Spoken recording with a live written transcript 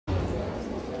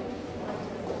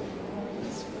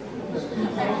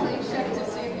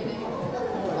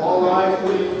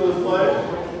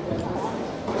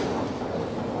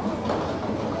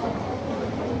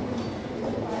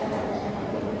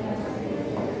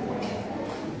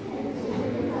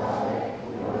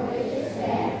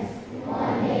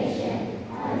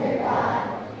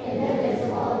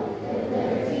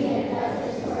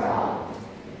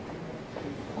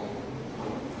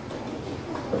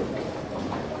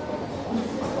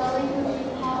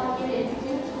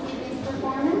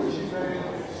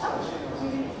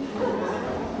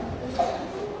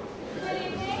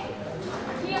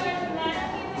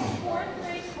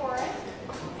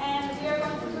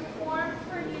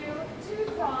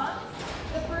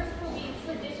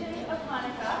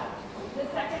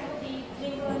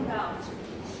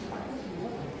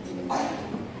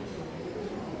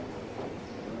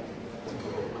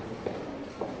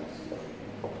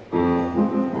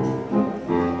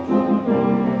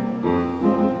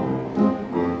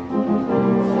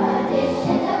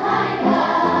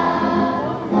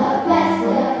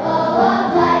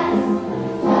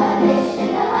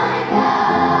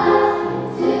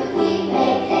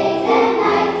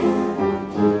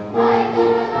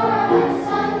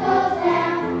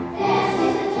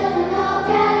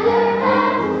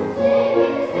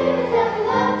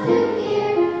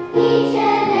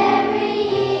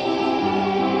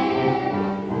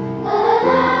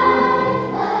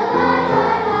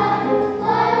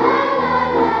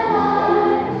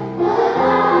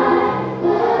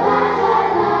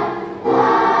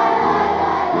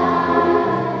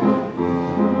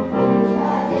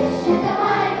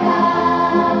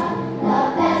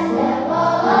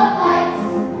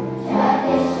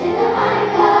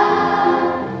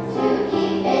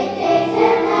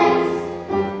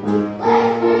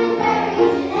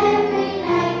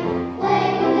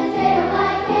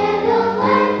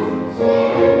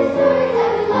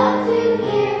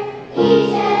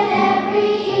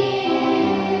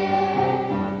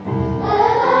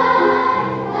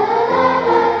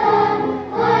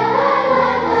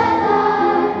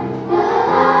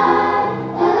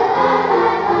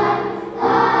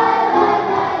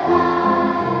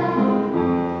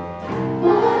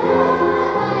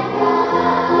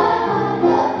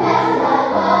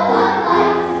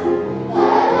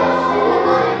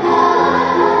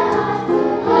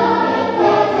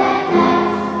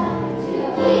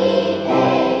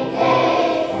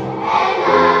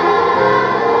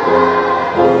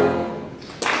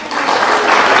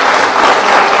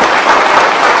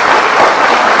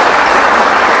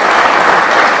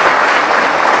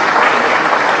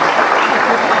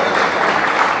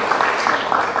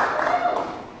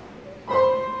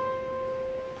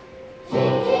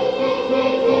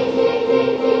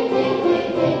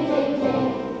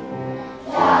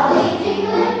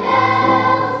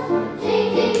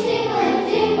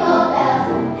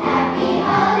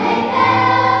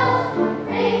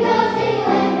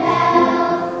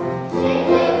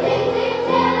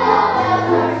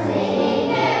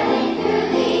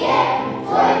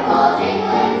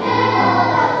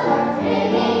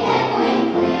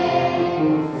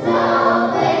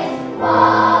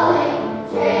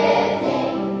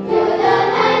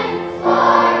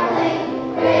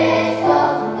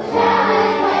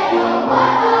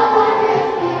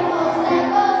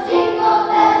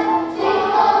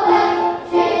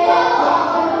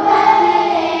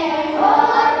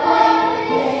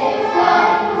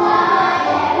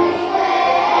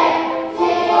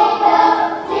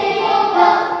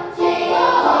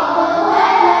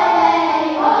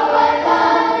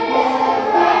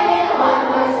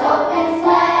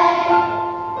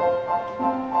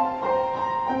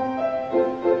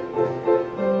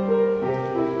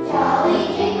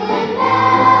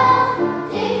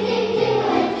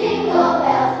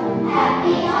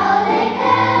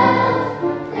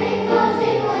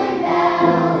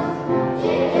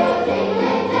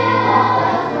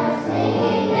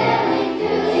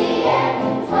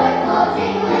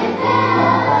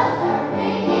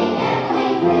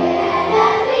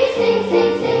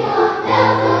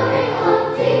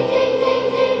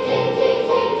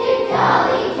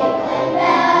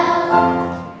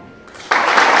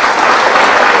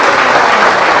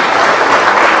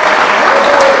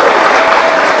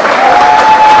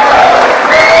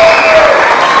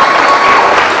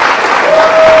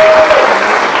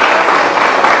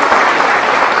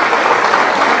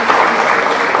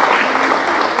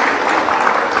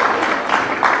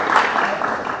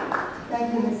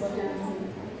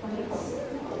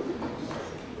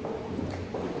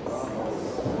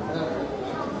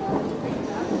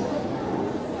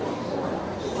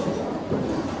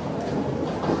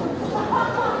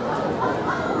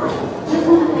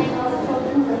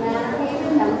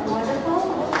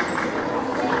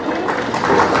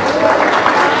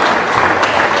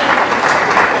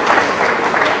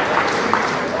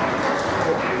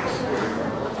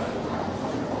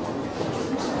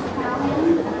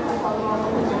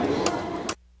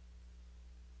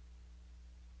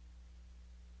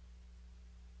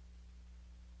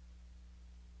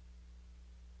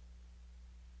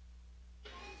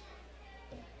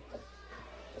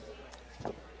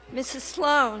Mrs.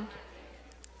 Sloan,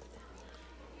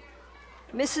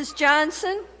 Mrs.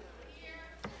 Johnson,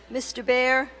 Mr.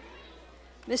 Bear,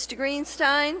 Mr.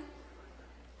 Greenstein,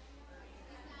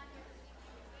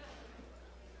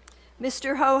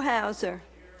 Mr. Hohauser,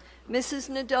 Mrs.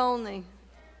 Nadolny,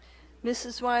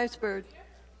 Mrs. Weisberg.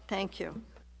 Thank you.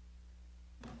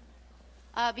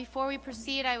 Before we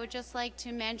proceed, I would just like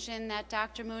to mention that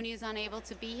Dr. Mooney is unable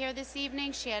to be here this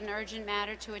evening. She had an urgent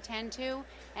matter to attend to,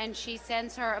 and she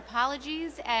sends her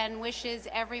apologies and wishes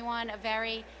everyone a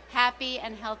very happy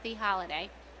and healthy holiday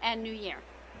and New Year.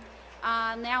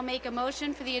 I'll now make a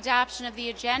motion for the adoption of the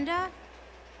agenda.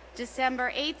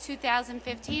 December 8th,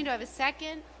 2015. Do I have a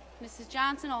second? Mrs.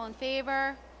 Johnson, all in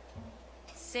favor?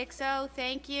 6-0,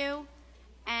 thank you.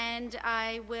 And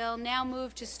I will now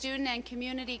move to student and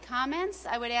community comments.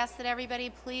 I would ask that everybody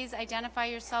please identify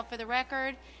yourself for the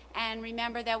record and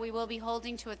remember that we will be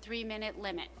holding to a 3-minute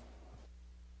limit.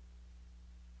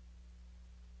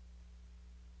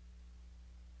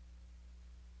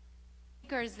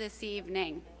 Speakers this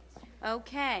evening.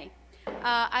 Okay.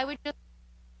 I would just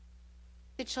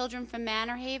the children from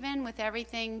Manor Haven with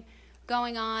everything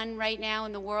going on right now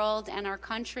in the world and our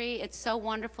country. It's so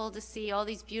wonderful to see all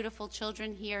these beautiful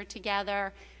children here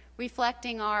together,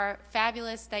 reflecting our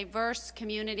fabulous, diverse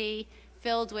community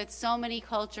filled with so many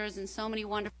cultures and so many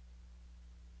wonderful,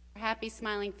 happy,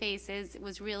 smiling faces. It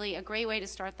was really a great way to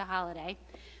start the holiday.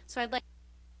 So I'd like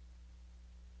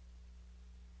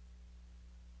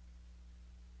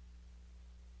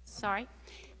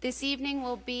This evening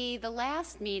will be the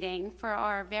last meeting for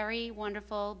our very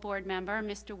wonderful board member,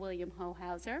 Mr. William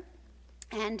Hohauser.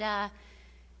 And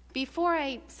before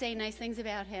I say nice things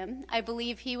about him, I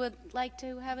believe he would like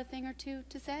to have a thing or two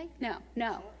to say? No.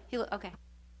 Okay.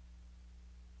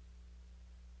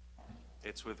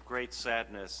 It's with great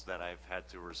sadness that I've had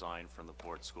to resign from the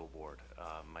Port School Board.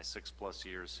 My 6+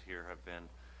 years here have been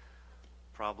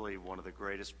probably one of the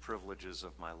greatest privileges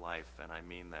of my life, and I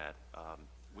mean that.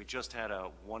 We just had a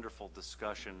wonderful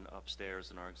discussion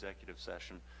upstairs in our executive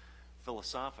session,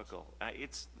 philosophical.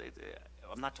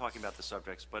 I'm not talking about the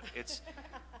subjects, but it's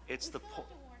the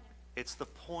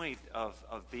point of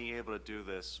being able to do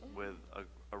this with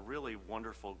a really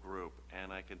wonderful group,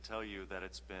 and I can tell you that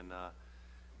it's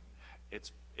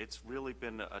really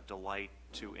been a delight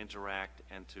to interact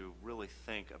and to really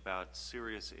think about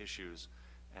serious issues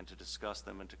and to discuss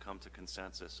them and to come to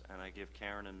consensus. And I give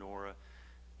Karen and Nora,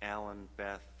 Alan,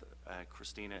 Beth,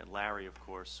 Christina, and Larry, of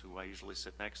course, who I usually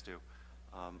sit next to,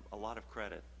 a lot of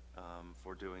credit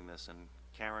for doing this. And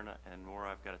Karen and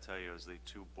Nora, I've got to tell you, as the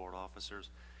two board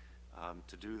officers,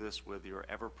 to do this with your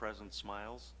ever-present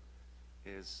smiles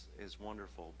is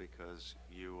wonderful, because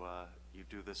you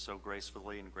do this so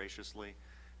gracefully and graciously,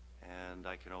 and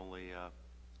I can only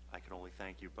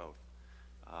thank you both.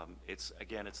 It's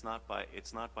not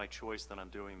by choice that I'm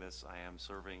doing this. I am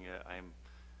serving.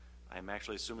 I'm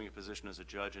actually assuming a position as a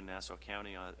judge in Nassau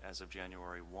County as of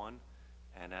January 1,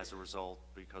 and as a result,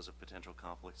 because of potential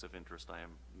conflicts of interest, I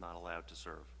am not allowed to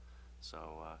serve.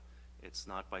 So it's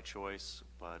not by choice,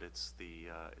 but it's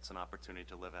an opportunity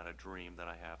to live out a dream that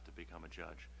I have to become a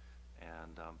judge.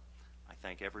 And I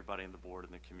thank everybody in the board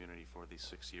and the community for these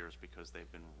 6 years, because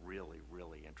they've been really,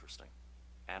 really interesting.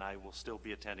 And I will still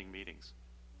be attending meetings.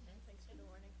 Thanks for the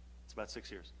warning. It's about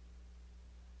 6 years.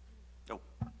 Oh.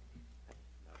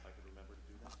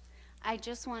 I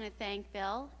just want to thank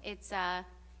Bill. It's a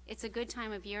good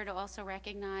time of year to also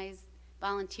recognize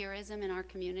volunteerism in our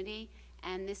community,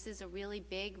 and this is a really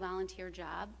big volunteer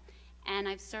job. And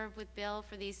I've served with Bill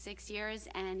for these 6 years,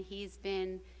 and he's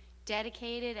been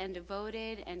dedicated and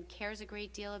devoted and cares a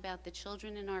great deal about the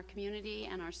children in our community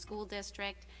and our school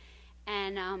district.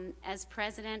 And as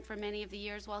president for many of the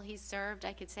years while he's served,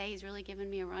 I could say he's really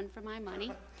given me a run for my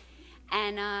money.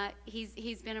 And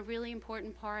he's been a really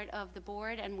important part of the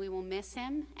board, and we will miss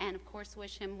him and, of course,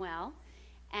 wish him well.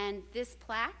 And this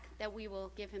plaque that we will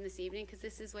give him this evening, because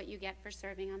this is what you get for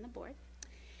serving on the board,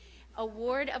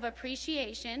 Award of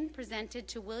Appreciation presented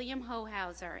to William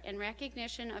Hohauser in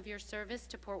recognition of your service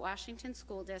to Port Washington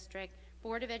School District,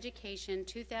 Board of Education,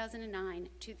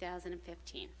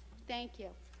 2009-2015. Thank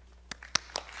you.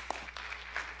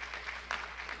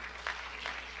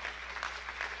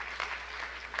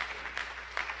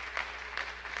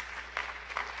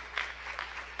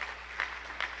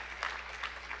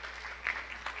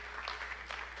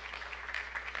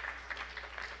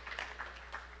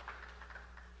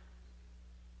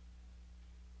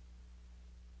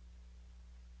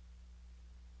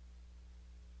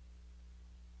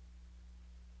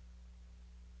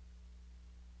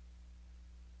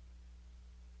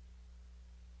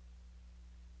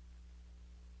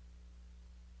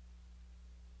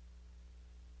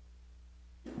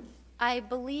 I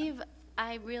believe,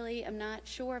 I really am not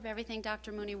sure of everything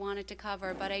Dr. Mooney wanted to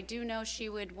cover, but I do know she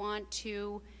would want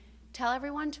to tell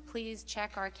everyone to please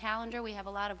check our calendar. We have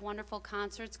a lot of wonderful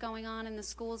concerts going on in the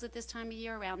schools at this time of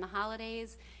year around the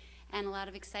holidays, and a lot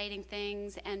of exciting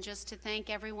things, and just to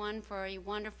thank everyone for a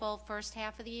wonderful first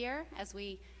half of the year as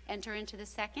we enter into the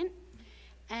second.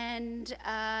 And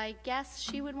I guess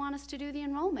she would want us to do the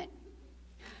enrollment.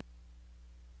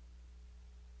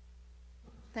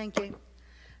 Thank you.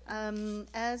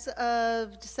 As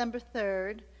of December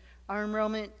 3rd, our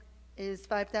enrollment is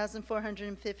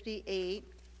 5,458.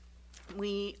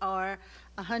 We are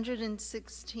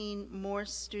 116 more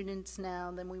students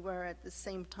now than we were at the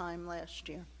same time last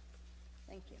year.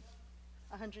 Thank you.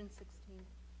 116.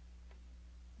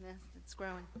 Yes, it's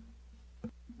growing.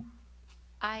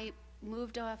 I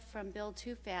moved off from Bill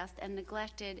too fast and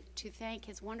neglected to thank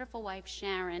his wonderful wife,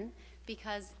 Sharon,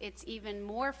 because it's even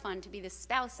more fun to be the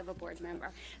spouse of a board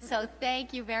member. So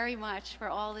thank you very much for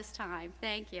all this time.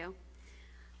 Thank you.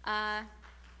 Oh,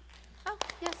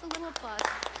 yes, a little applause.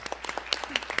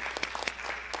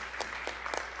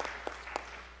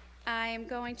 I am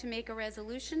going to make a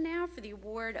resolution now for the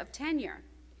award of tenure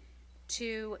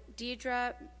to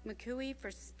Deidre McCooey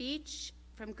for speech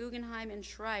from Guggenheim and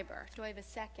Schreiber. Do I have a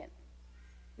second?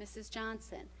 Mrs.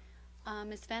 Johnson.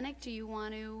 Ms. Fennick, do you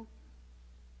want to,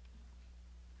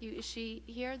 is she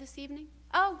here this evening?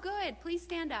 Oh, good. Please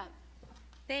stand up.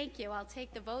 Thank you. I'll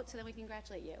take the vote so that we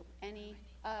congratulate you. Any,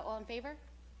 all in favor?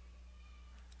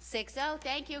 6-0.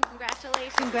 Thank you.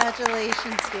 Congratulations.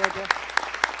 Congratulations, Deirdre.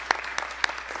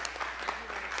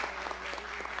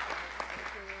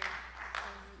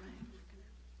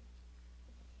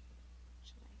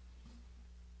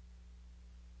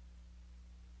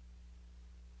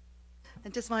 I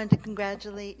just wanted to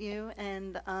congratulate you,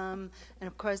 and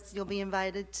of course you'll be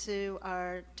invited to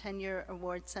our tenure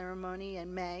award ceremony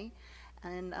in May,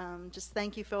 and just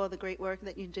thank you for all the great work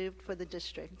that you do for the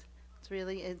district.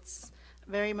 It's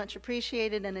very much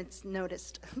appreciated, and it's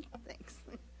noticed. Thanks.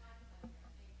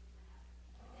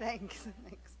 Thanks.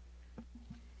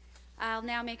 I'll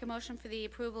now make a motion for the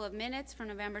approval of minutes for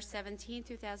November 17,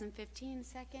 2015.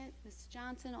 Second, Ms.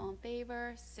 Johnson, all in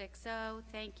favor, 6-0.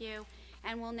 Thank you.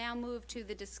 And we'll now move to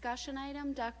the discussion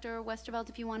item. Dr. Westerveld,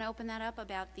 if you want to open that up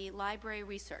about the library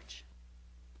research.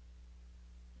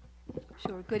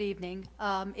 Sure. Good evening.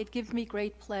 It gives me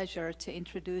great pleasure to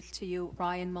introduce to you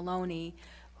Ryan Maloney,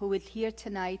 who is here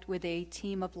tonight with a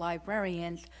team of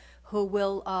librarians who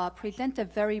will present a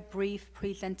very brief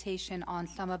presentation on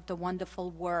some of the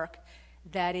wonderful work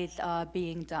that is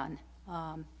being done.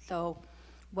 So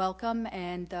welcome,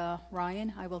 and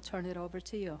Ryan, I will turn it over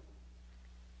to you.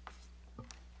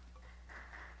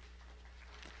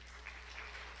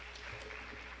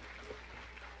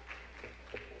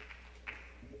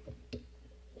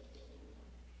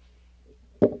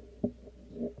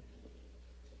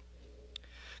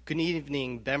 Good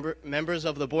evening, members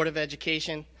of the Board of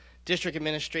Education, District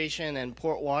Administration, and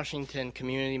Port Washington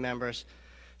community members.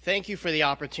 Thank you for the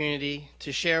opportunity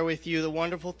to share with you the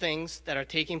wonderful things that are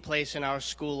taking place in our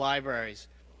school libraries.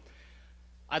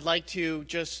 I'd like to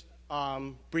just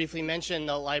briefly mention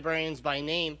the librarians by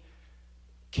name: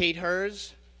 Kate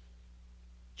Hers,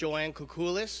 Joanne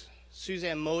Kukulis,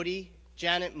 Suzanne Modi,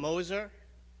 Janet Moser,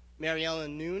 Mary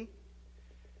Ellen Noon,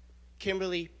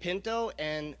 Kimberly Pinto,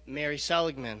 and Mary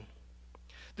Seligman.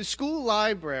 The school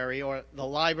library, or the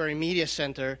Library Media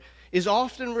Center, is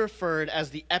often referred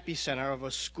as the epicenter of a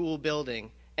school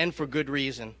building, and for good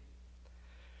reason.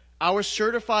 Our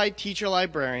certified teacher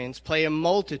librarians play a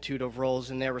multitude of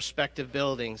roles in their respective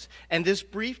buildings, and this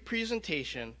brief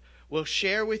presentation will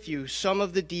share with you some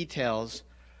of the details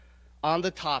on the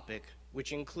topic,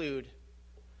 which include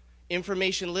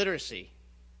information literacy,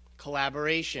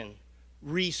 collaboration,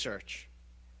 research,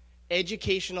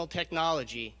 educational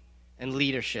technology, and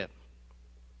leadership.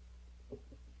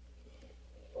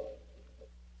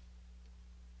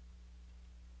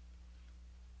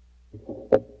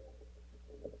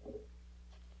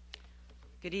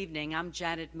 Good evening. I'm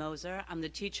Janet Moser. I'm the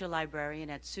teacher librarian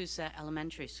at Sousa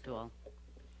Elementary School.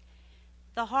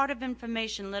 The heart of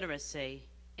information literacy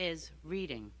is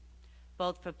reading,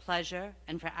 both for pleasure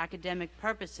and for academic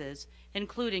purposes,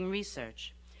 including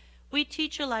research. We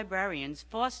teacher librarians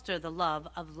foster the love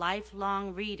of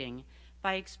lifelong reading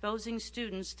by exposing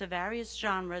students to various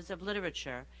genres of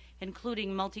literature,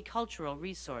 including multicultural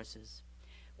resources.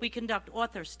 We conduct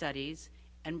author studies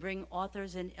and bring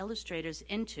authors and illustrators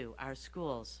into our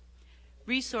schools.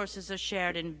 Resources are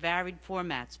shared in varied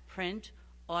formats: print,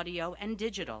 audio, and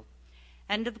digital.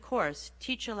 And of course,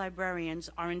 teacher librarians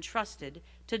are entrusted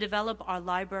to develop our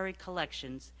library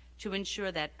collections to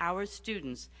ensure that our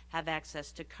students have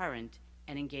access to current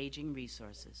and engaging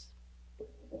resources.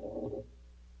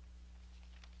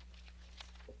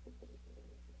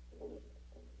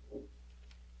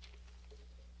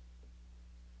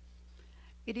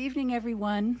 Good evening,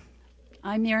 everyone.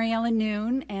 I'm Mary Ellen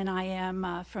Noon, and I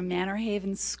am from Manor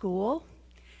Haven School.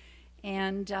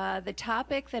 And the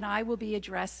topic that I will be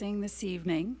addressing this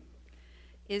evening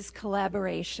is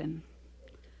collaboration.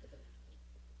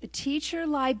 The teacher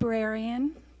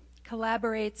librarian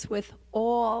collaborates with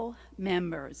all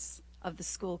members of the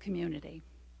school community.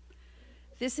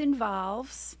 This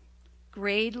involves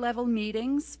grade level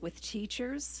meetings with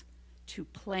teachers to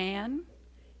plan,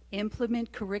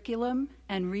 implement curriculum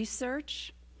and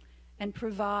research, and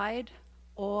provide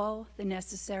all the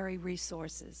necessary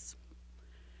resources.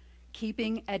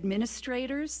 Keeping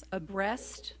administrators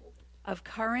abreast of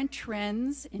current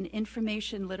trends in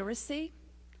information literacy,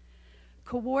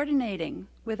 coordinating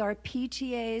with our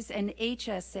PTAs and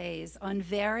HSAs on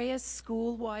various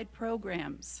school-wide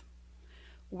programs,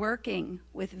 working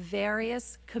with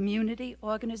various community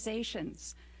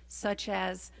organizations such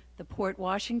as the Port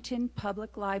Washington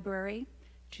Public Library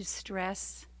to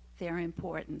stress their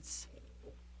importance.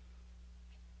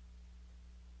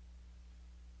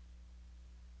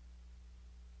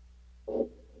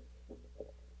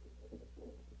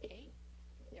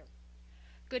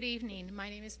 Good evening. My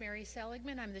name is Mary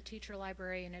Seligman. I'm the teacher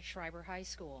librarian at Schreiber High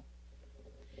School.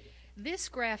 This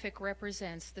graphic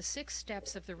represents the 6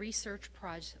 steps of the research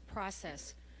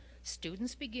process.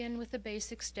 Students begin with the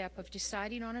basic step of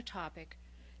deciding on a topic,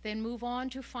 then move on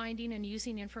to finding and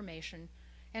using information,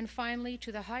 and finally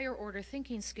to the higher order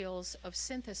thinking skills of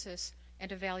synthesis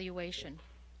and evaluation.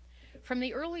 From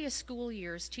the earliest school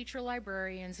years, teacher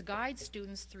librarians guide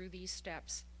students through these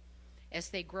steps. As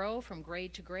they grow from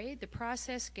grade to grade, the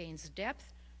process gains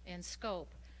depth and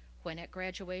scope when at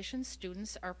graduation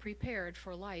students are prepared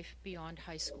for life beyond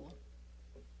high school.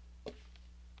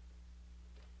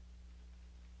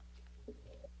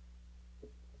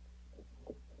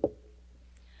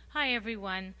 Hi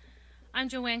everyone, I'm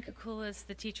Joanne Kukulis,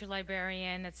 the teacher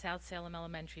librarian at South Salem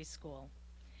Elementary School,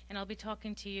 and I'll be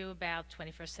talking to you about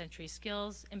 21st century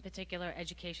skills, in particular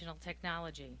educational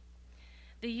technology.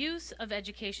 The use of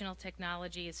educational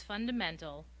technology is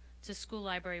fundamental to school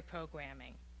library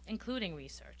programming, including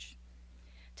research.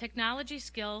 Technology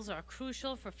skills are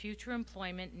crucial for future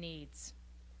employment needs.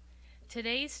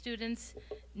 Today's students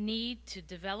need to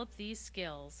develop these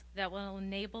skills that will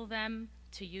enable them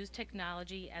to use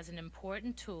technology as an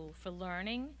important tool for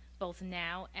learning, both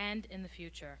now and in the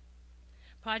future.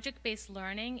 Project-based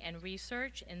learning and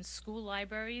research in school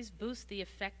libraries boost the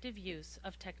effective use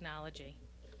of technology.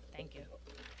 Thank you.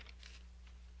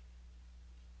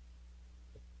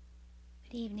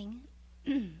 Good evening.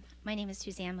 My name is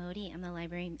Suzanne Modi. I'm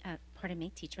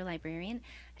the teacher librarian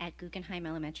at Guggenheim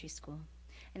Elementary School.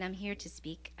 And I'm here to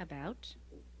speak about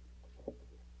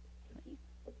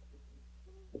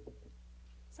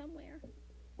somewhere.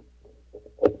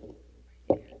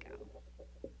 There we go.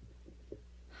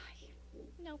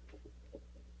 Nope.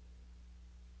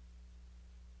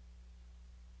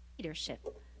 Leadership.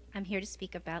 I'm here to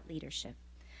speak about leadership.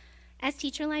 As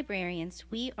teacher librarians,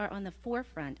 we are on the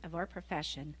forefront of our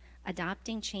profession,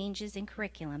 adopting changes in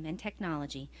curriculum and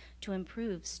technology to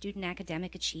improve student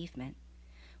academic achievement.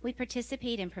 We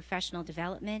participate in professional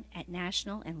development at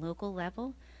national and local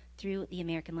level through the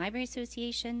American Library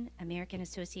Association, American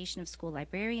Association of School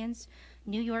Librarians,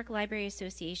 New York Library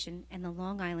Association, and the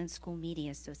Long Island School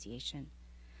Media Association.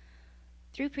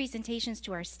 Through presentations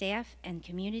to our staff and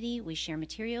community, we share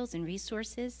materials and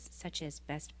resources such as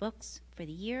best books for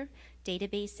the year,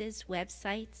 databases,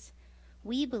 websites.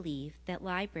 We believe that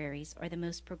libraries are the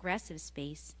most progressive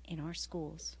space in our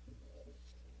schools.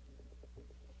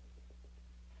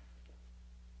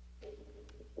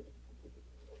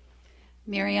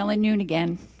 Mary Ellen Noon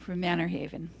again from Manor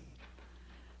Haven.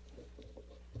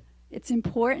 It's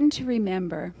important to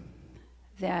remember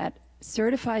that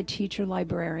certified teacher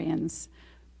librarians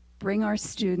bring our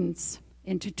students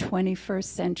into 21st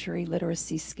century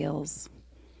literacy skills.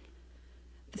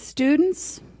 The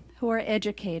students who are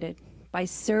educated by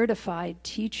certified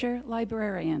teacher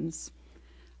librarians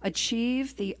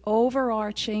achieve the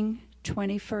overarching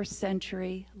 21st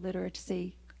century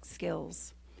literacy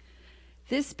skills.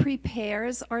 This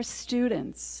prepares our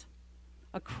students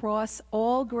across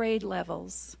all grade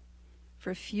levels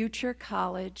for future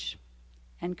college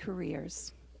and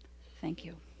careers. Thank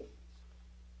you.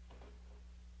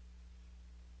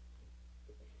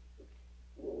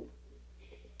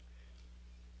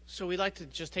 So we'd like to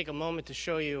just take a moment to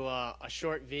show you a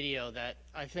short video that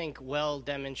I think well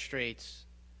demonstrates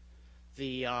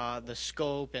the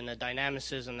scope and the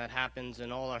dynamicism that happens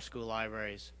in all our school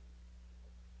libraries.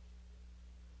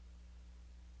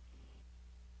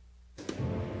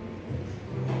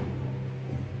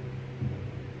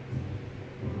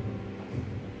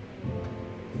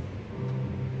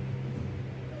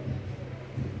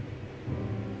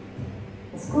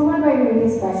 School library meeting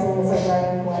specialists are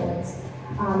very important,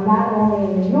 not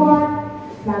only in New York,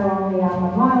 not only on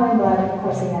Long Island, but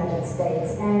across the United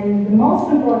States. And the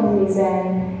most important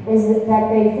reason is that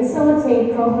they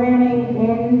facilitate programming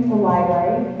in the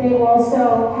library. They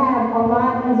also have a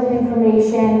lot of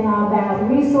information about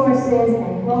resources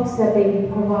and books that they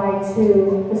provide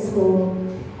to the school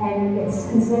and its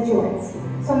constituents.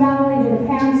 So not only do the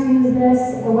parents use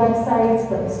this, the websites,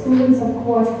 but the students, of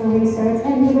course, for research,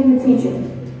 and even the teachers.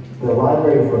 The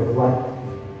libraries reflect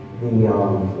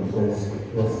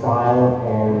the style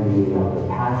and the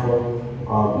passion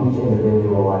of each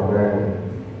individual librarian.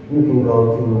 You can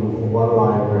go to one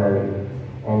library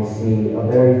and see a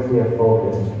very clear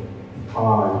focus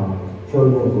on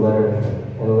children's literature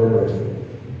and literacy.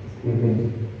 You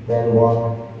could then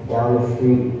walk down the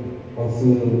street and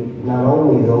see not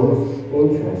only those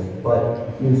interests, but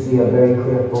you see a very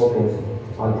clear focus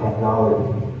on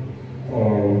technology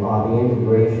and on the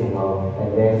integration of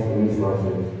advanced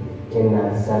resources in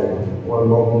that setting, or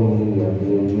multimedia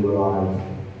being utilized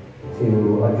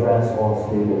to address all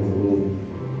students' needs.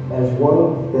 As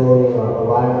one building or a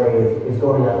library is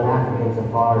going on an African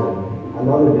safari,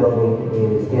 another building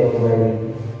is getting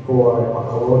ready for a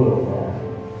colonial fair,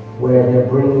 where they're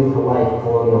bringing to life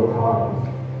colonial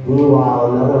times.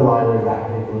 Meanwhile, another library is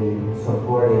actively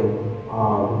supporting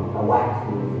a wax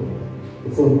museum.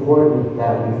 It's important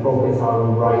that we focus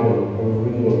on writing and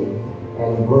reading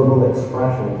and verbal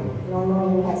expression.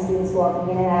 Normally we have students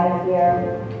walking in and out of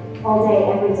here all day,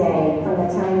 every day, from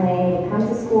the time they come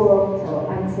to school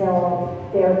until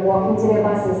they're walking to their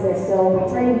buses. They're still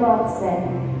returning books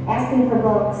and asking for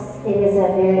books. It is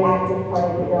a very active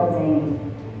part of the building.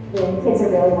 The kids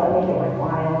are really what make it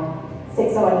worthwhile.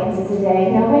 6 audiences a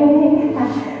day, no waiting.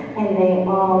 And they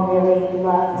all really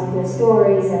love to hear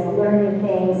stories and learn new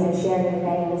things and share new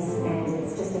things, and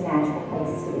it's just a magical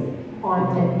place to be.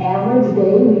 On an average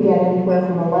day, we get anywhere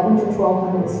from 11 to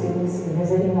 1,200 students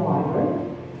visiting the library.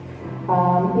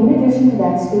 In addition to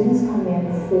that, students come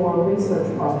in for research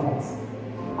projects.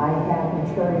 I have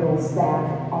materials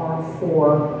that are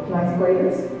for 9th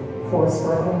graders, for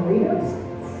struggling readers,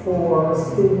 for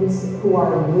students who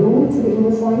are new to the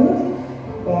English language,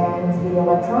 and the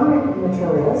electronic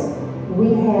materials.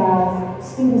 We have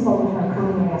students all the time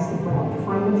coming and asking for help to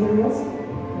find materials.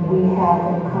 We have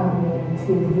them coming in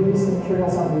to use the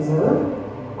materials on reserve.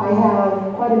 I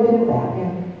have quite a bit of that,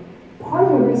 and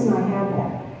part of the reason I have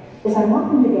that is I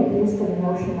want them to get used to the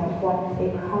notion of what a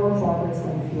college library is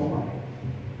going to feel like.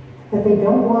 That they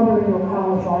don't wander into a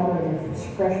college library as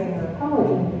freshman or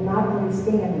college and not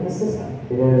understand the system.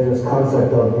 There's this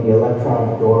concept of the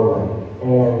electronic doorway,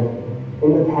 and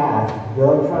in the past, the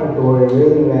electronic doorway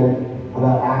really meant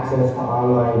about access to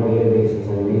online databases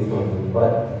and resources,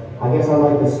 but I guess I'd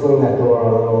like to swing that door a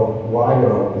little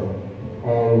wider open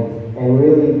and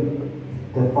really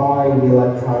define the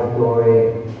electronic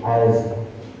doorway as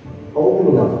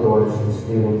opening up doors to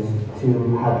students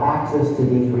to have access to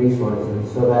these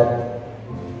resources so that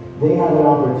they have an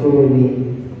opportunity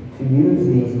to use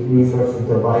these resources,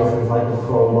 devices like a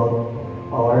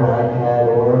Chromebook or an iPad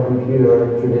or a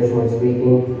computer, traditionally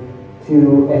speaking,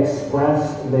 to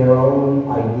express their own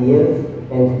ideas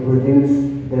and to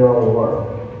produce their own work.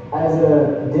 As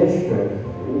a district,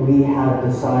 we have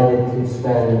decided to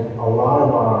spend a lot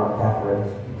of our efforts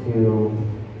to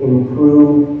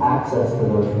improve access to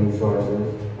those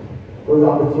resources. Those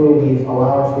opportunities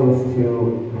allow our students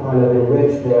to kind of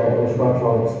enrich their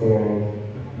instructional experience.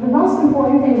 The most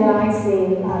important thing that I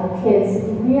see kids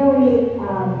really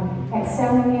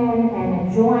excelling in and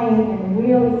enjoying and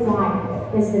really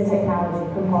flying with is the technology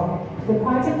component. The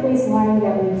project-based learning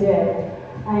that we do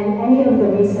and any of the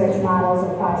research models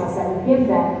or projects that we give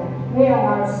them, they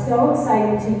are so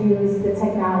excited to use the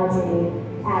technology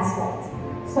aspect.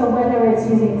 So whether it's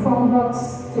using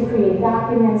Chromebooks to create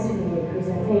documents, to create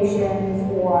presentations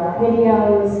or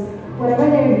videos, whatever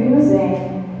they're using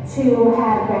to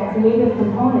have that creative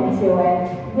component to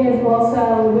it, there's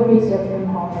also the research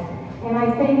component. And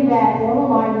I think that all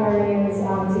the librarians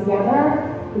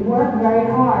together work very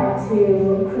hard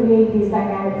to create these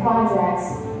dynamic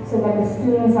projects so that the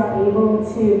students are able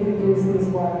to produce these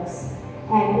works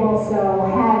and also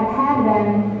have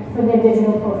them for their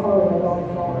digital portfolio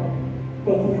going forward.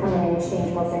 They can come in and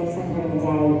exchange books anytime during the day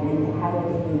and have what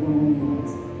they need when they need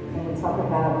it. And we talk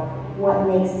about what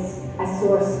makes a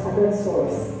source a good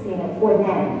source, for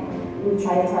them. We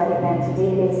try to target them to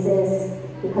databases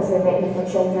because they're written for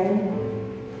children,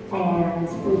 and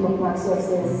we bookmark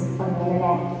sources on the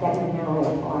internet that we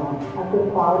know are of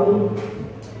good quality,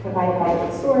 provided by a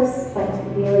good source, but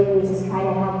really we just try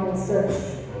to help them search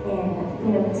and,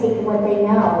 take what they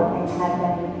know and have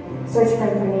them search for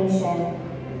information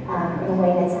in a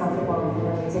way that's comfortable and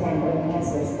familiar to them, but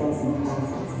enhance their skills in the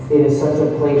process. It is such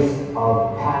a place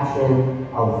of passion,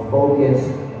 of focus,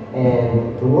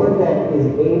 and the work that is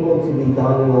able to be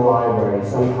done in the library,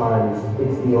 sometimes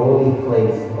it's the only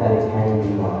place that it can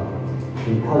be done.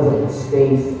 Because of the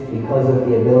space, because of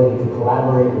the ability to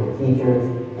collaborate with teachers,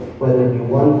 whether it be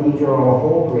one teacher or a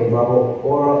whole grade level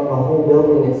or the whole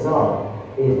building itself,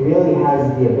 it really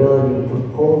has the ability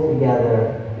to pull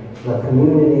together the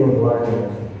community of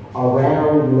learners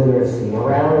around literacy,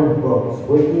 around books,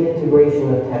 with the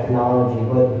integration of technology,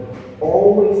 but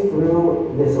always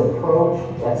through this approach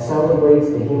that celebrates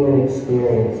the human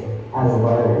experience as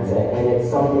learners, and it's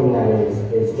something that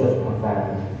is just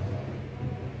profound.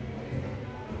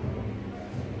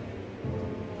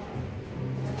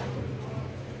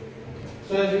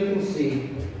 So as you can see,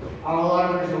 our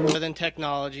libraries are more than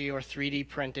technology or 3D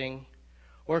printing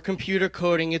or computer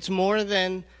coding. It's more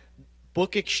than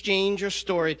book exchange or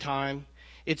story time.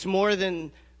 It's more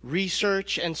than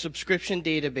research and subscription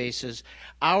databases.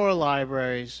 Our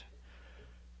libraries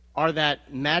are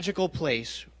that magical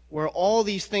place where all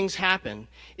these things happen.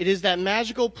 It is that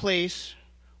magical place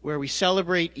where we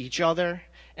celebrate each other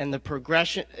and a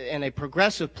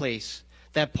progressive place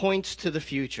that points to the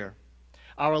future.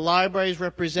 Our libraries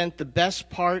represent the best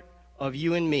part of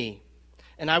you and me,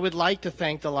 and I would like to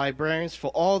thank the librarians for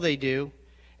all they do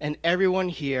and everyone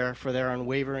here for their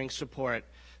unwavering support.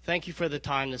 Thank you for the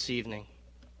time this evening.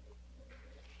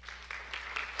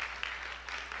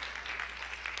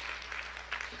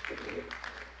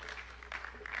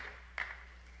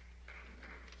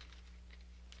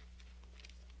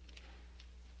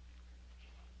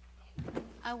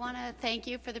 I want to thank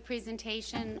you for the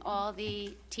presentation, all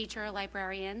the teacher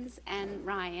librarians and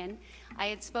Ryan. I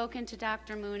had spoken to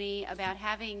Dr. Mooney about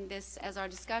having this as our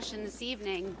discussion this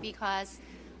evening because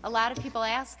a lot of people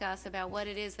ask us about what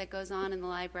it is that goes on in the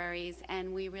libraries,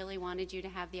 and we really wanted you to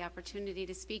have the opportunity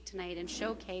to speak tonight and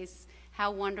showcase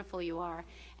how wonderful you are.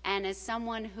 And as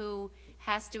someone who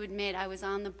has to admit, I was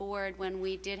on the board when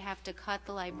we did have to cut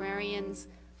the librarians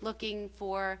looking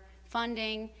for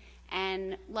funding,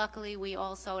 and luckily we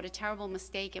all saw what a terrible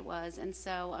mistake it was, and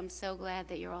so I'm so glad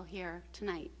that you're all here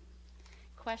tonight.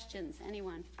 Questions,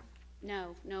 anyone?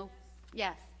 No? No?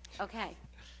 Yes, okay.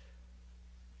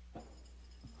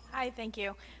 Hi, thank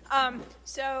you.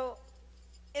 So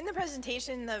in the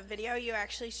presentation, the video, you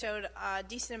actually showed a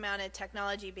decent amount of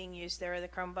technology being used there, the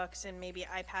Chromebooks and maybe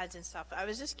iPads and stuff. I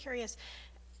was just curious,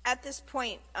 at this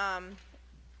point,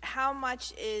 how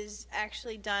much is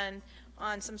actually done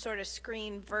on some sort of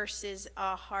screen versus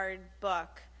a hard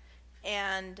book?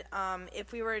 And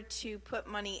if we were to put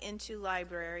money into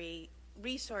library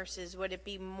resources, would it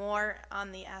be more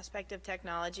on the aspect of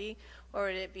technology, or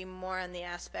would it be more on the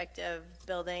aspect of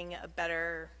building a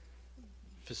better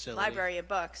Facility. Library of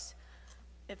books,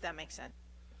 if that makes sense?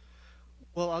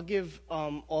 Well, I'll give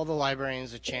all the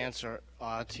librarians a chance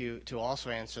to also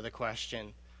answer the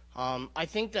question. I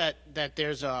think that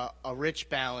there's a rich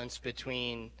balance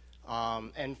between,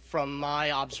 and from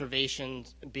my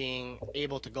observations being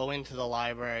able to go into the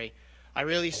library, I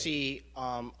really see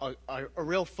a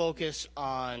real focus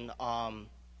on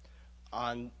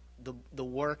the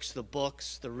works, the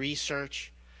books, the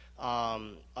research,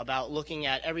 about looking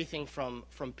at everything from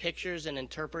pictures and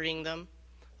interpreting them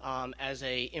as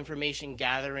a information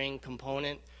gathering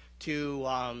component to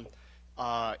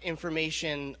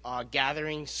information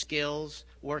gathering skills,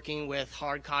 working with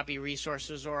hard copy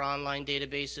resources or online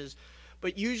databases.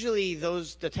 But usually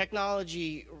the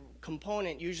technology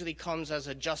component usually comes as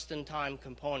a just-in-time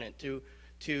component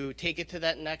to take it to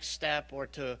that next step or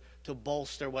to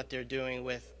bolster what they're doing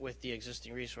with the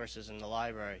existing resources in the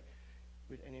library.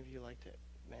 Would any of you like to,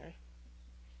 Mary?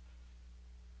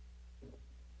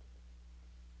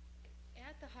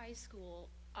 At the high school,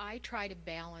 I try to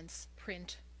balance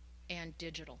print and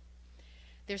digital.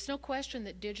 There's no question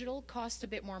that digital costs a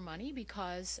bit more money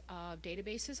because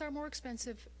databases are more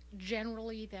expensive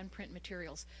generally than print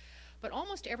materials. But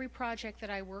almost every project that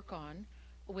I work on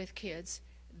with kids,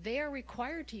 they are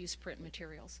required to use print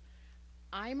materials.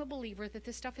 I'm a believer that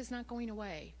this stuff is not going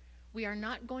away. We are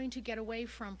not going to get away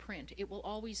from print. It will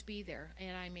always be there.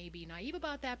 And I may be naive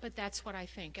about that, but that's what I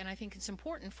think. And I think it's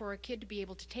important for a kid to be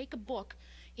able to take a book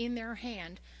in their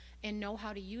hand and know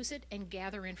how to use it and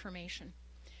gather information.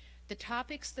 The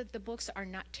topics that the books are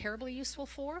not terribly useful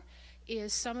for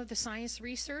is some of the science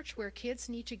research where kids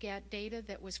need to get data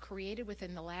that was created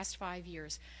within the last 5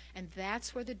 years, and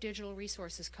that's where the digital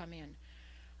resources come in.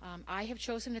 I have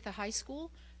chosen at the high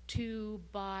school to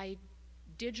buy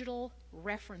digital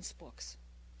reference books.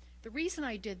 The reason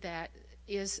I did that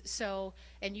is so,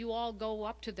 and you all go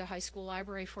up to the high school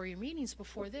library for your meetings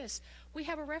before this, we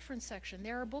have a reference section.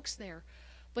 There are books there.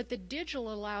 But the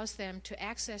digital allows them to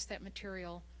access that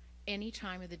material any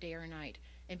time of the day or night.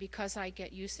 And because I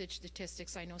get usage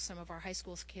statistics, I know some of our high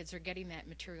school kids are getting that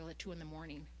material at 2 in the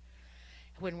morning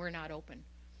when we're not open.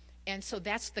 And so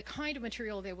that's the kind of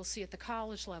material they will see at the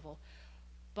college level,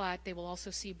 but they will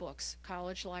also see books.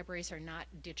 College libraries are not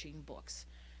ditching books.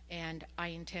 And I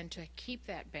intend to keep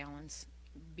that balance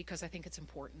because I think it's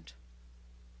important.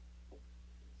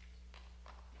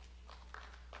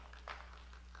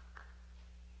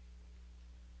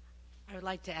 I would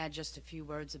like to add just a few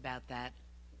words about that.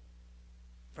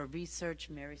 For research,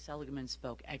 Mary Seligman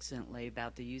spoke excellently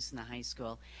about the use in the high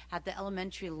school. At the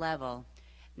elementary level,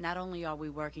 not only are we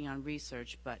working on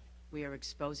research, but we are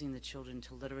exposing the children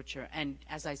to literature and,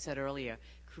 as I said earlier,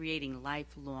 creating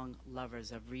lifelong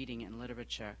lovers of reading and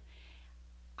literature.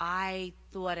 I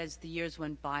thought as the years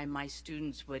went by, my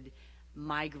students would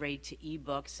migrate to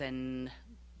ebooks and,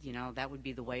 you know, that would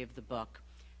be the way of the book.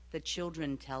 The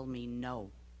children tell me no.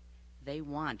 They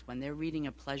want, when they're reading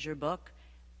a pleasure book,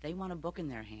 they want a book in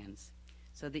their hands.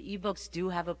 So the ebooks do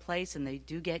have a place and they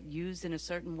do get used in a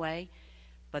certain way,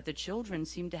 but the children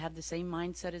seem to have the same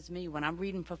mindset as me. When I'm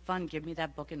reading for fun, give me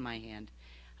that book in my hand.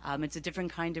 It's a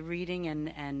different kind of reading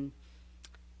and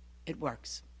it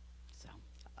works. So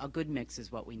a good mix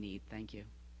is what we need. Thank you.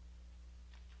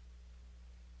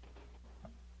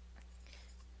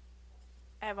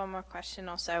 I have one more question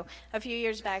also. A few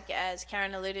years back, as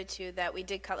Karen alluded to, that we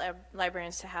did cut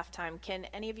librarians to half-time. Can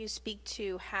any of you speak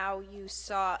to how you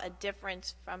saw a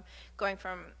difference from going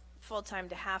from full-time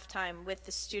to half-time with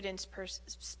the students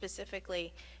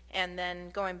specifically, and then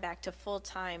going back to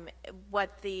full-time,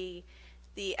 what the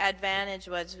advantage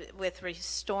was with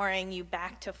restoring you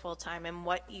back to full-time and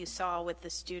what you saw with the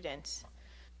students?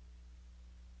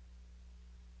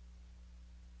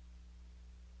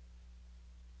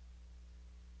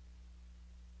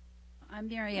 I'm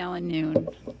Mary Ellen Noon,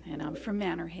 and I'm from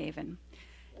Manor Haven.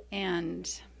 And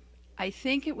I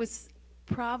think it was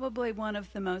probably one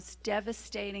of the most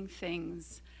devastating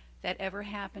things that ever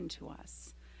happened to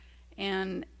us.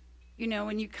 And, you know,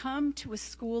 when you come to a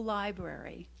school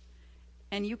library,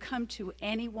 and you come to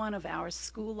any one of our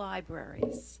school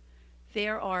libraries,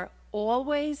 there are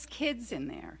always kids in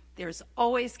there. There's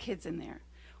always kids in there,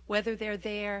 whether they're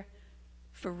there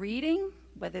for reading,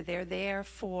 whether they're there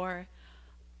for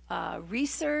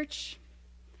research.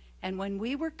 And when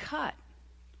we were cut,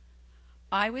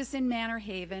 I was in Manor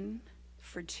Haven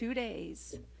for 2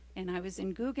 days, and I was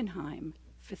in Guggenheim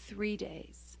for 3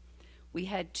 days. We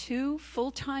had 2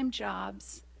 full-time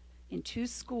jobs in 2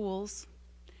 schools,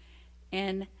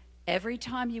 and every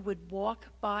time you would walk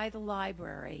by the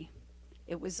library,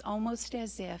 it was almost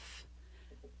as if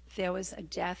there was a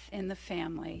death in the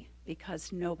family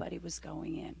because nobody was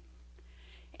going in.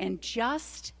 And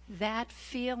just that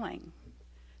feeling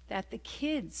that the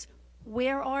kids,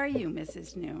 where are you,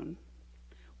 Mrs. Noon?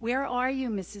 Where are you,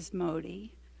 Mrs.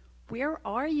 Modi? Where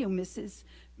are you, Mrs.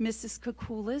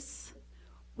 Kukulis?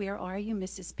 Where are you,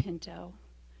 Mrs. Pinto?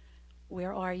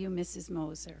 Where are you, Mrs.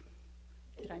 Moser?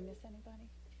 Did I miss anybody?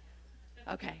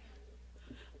 Okay.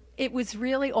 It was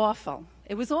really awful.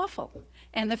 It was awful.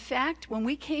 And the fact, when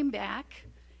we came back,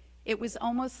 it was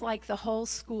almost like the whole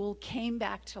school came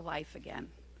back to life again.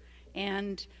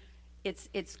 And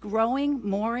it's growing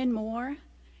more and more.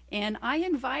 And I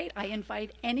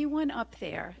invite anyone up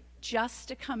there just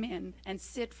to come in and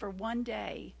sit for 1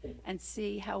 day and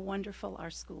see how wonderful our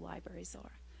school libraries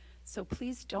are. So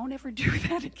please don't ever do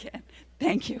that again.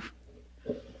 Thank you.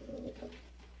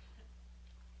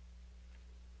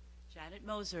 Janet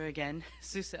Moser again,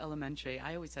 Sousa Elementary.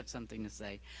 I always have something to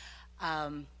say.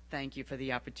 Thank you for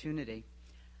the opportunity.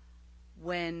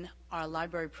 When our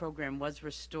library program was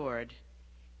restored,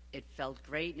 it felt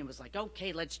great, and it was like,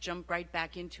 okay, let's jump right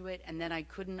back into it. And then I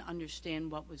couldn't understand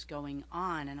what was going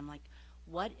on, and I'm like,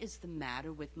 what is the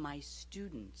matter with my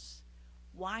students?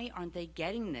 Why aren't they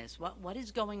getting this? What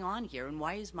is going on here, and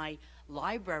why is my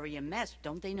library a mess?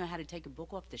 Don't they know how to take a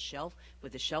book off the shelf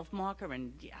with a shelf marker?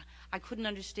 And yeah, I couldn't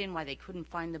understand why they couldn't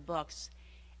find the books.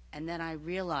 And then I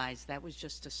realized that was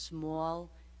just a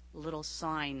small little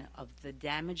sign of the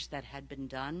damage that had been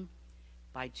done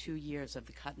by 2 years of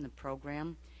the cut in the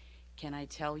program. Can I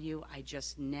tell you, I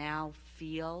just now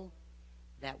feel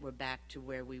that we're back to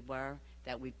where we were,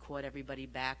 that we've caught everybody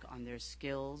back on their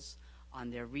skills, on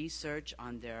their research,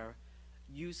 on their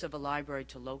use of a library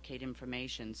to locate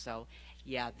information. So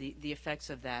yeah, the effects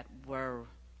of that were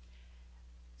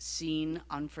seen,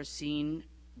 unforeseen,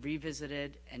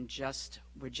 revisited, and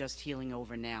we're just healing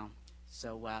over now.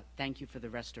 So thank you for the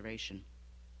restoration.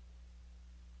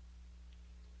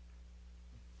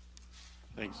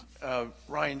 Thanks.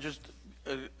 Ryan, just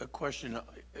a question.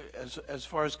 As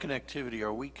far as connectivity,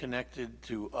 are we connected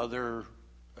to other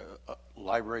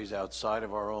libraries outside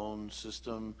of our own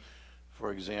system?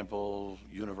 For example,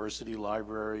 university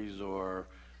libraries or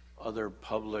other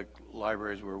public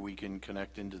libraries where we can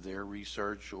connect into their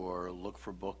research or look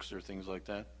for books or things like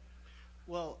that?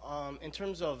 Well, in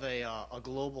terms of a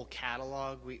global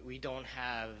catalog, we don't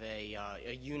have a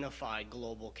unified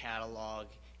global catalog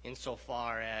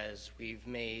insofar as we've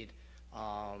made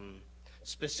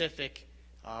specific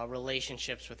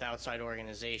relationships with outside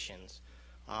organizations.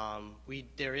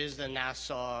 There is the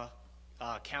Nassau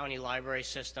County Library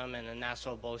System and the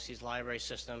Nassau BOCES Library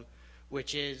System,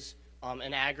 which is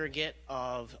an aggregate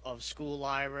of school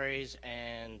libraries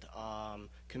and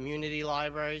community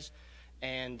libraries.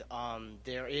 And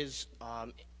there is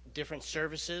different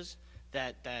services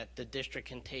that the district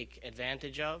can take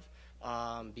advantage of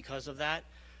because of that.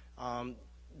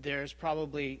 There's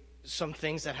probably some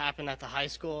things that happen at the high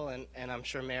school, and I'm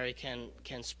sure Mary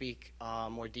can speak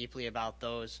more deeply about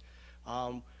those.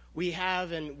 We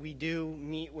have and we do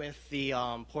meet with the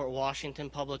Port Washington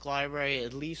Public Library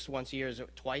at least once a year. Is it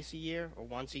twice a year or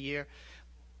once a year?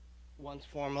 Once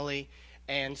formally.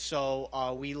 And so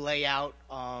we lay out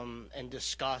and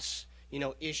discuss,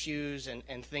 issues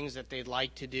and things that they'd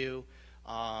like to do.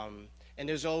 And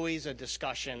there's always a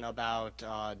discussion about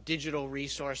digital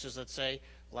resources, let's say,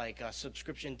 like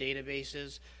subscription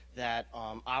databases that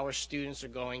our students are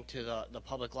going to the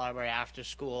public library after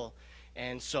school.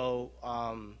 And so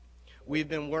we've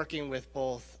been working with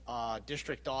both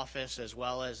district office as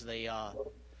well as the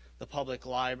public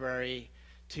library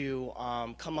to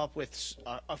come up with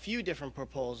a few different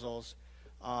proposals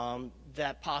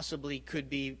that possibly could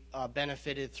be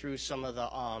benefited through some of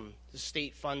the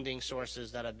state funding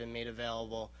sources that have been made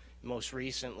available most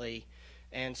recently.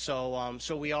 And so,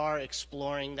 so we are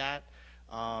exploring that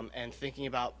and thinking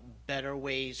about better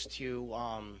ways to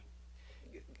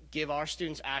give our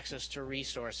students access to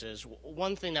resources.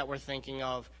 One thing that we're thinking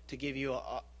of, to give you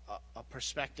a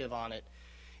perspective on it,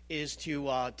 is to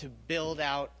build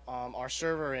out our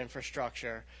server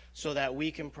infrastructure so that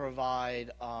we can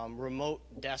provide remote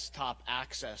desktop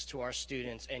access to our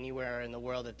students anywhere in the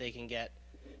world that they can get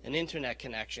an internet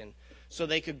connection. So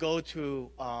they could go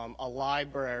to a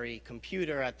library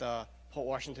computer at the Port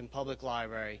Washington Public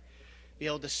Library, be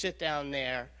able to sit down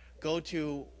there, go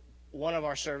to one of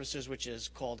our services, which is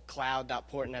called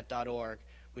cloud.portnet.org,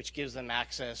 which gives them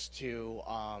access to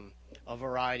a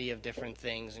variety of different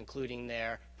things, including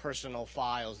their personal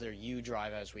files, their U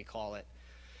drive as we call it.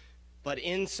 But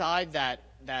inside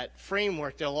that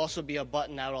framework, there'll also be a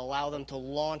button that will allow them to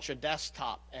launch a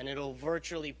desktop, and it'll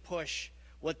virtually push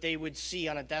what they would see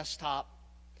on a desktop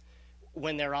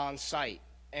when they're on site.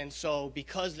 And so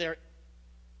because they're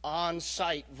on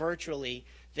site virtually,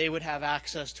 they would have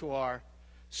access to our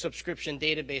subscription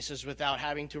databases without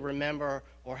having to remember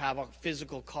or have a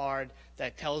physical card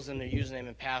that tells them their username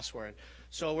and password.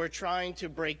 So we're trying to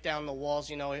break down the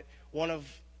walls. One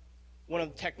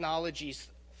of technology's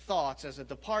thoughts as a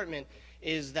department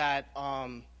is that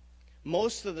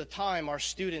most of the time our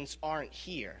students aren't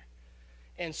here.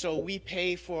 And so we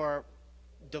pay for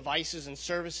devices and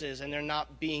services and they're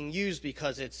not being used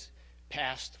because it's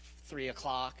past 3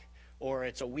 o'clock or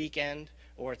it's a weekend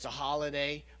or it's a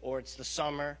holiday or it's the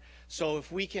summer. So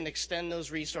if we can extend those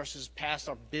resources past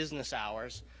our business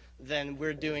hours, then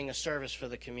we're doing a service for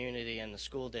the community and the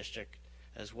school district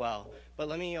as well. But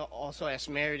let me also ask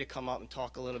Mary to come up and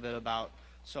talk a little bit about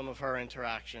some of her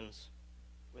interactions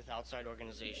with outside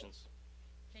organizations.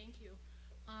 Thank you.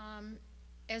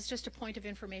 As just a point of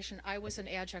information, I was an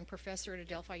adjunct professor at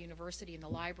Adelphi University in the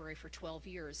library for 12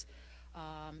 years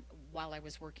while I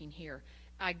was working here.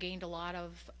 I gained a lot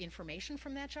of information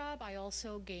from that job. I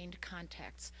also gained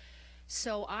contacts.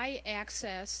 So I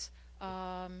access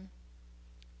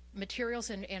materials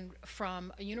and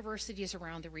from universities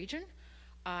around the region.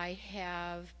 I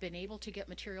have been able to get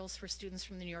materials for students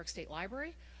from the New York State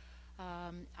Library.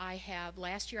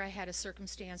 Last year I had a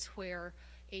circumstance where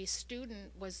a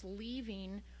student was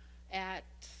leaving at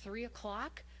 3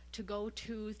 o'clock to go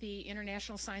to the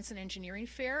International Science and Engineering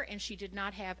Fair, and she did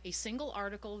not have a single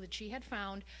article that she had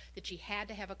found, that she had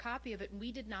to have a copy of it, and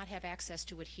we did not have access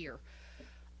to it here.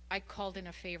 I called in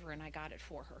a favor and I got it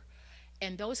for her.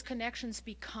 And those connections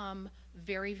become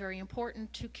very, very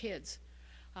important to kids.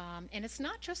 And it's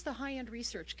not just the high-end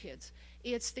research kids.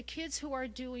 It's the kids who are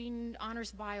doing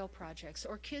honors bio projects,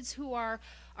 or kids who are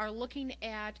looking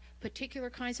at particular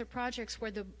kinds of projects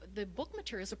where the book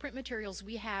materials, the print materials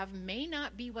we have may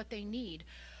not be what they need.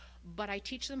 But I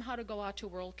teach them how to go out to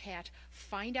WorldCat,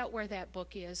 find out where that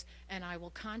book is, and I will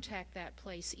contact that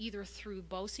place either through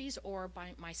BOCES or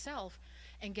by myself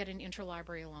and get an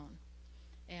interlibrary loan.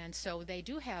 And so they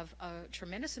do have a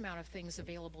tremendous amount of things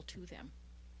available to them.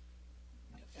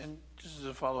 And just as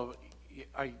a follow-up,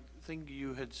 I think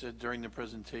you had said during the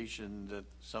presentation that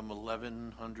some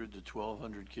 1,100 to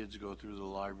 1,200 kids go through the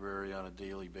library on a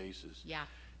daily basis. Yeah.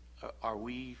 Are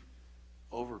we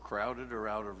overcrowded or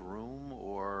out of room,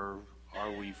 or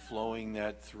are we flowing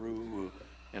that through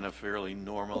in a fairly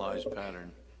normalized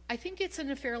pattern? I think it's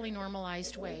in a fairly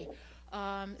normalized way.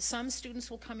 Some students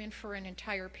will come in for an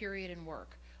entire period and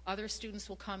work. Other students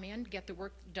will come in, get the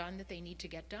work done that they need to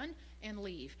get done, and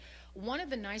leave. One of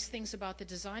the nice things about the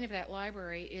design of that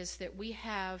library is that we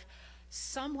have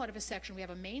somewhat of a section. We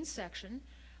have a main section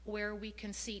where we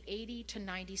can seat 80 to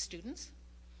 90 students.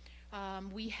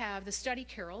 We have the study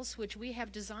carrels, which we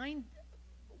have designed.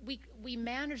 We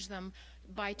manage them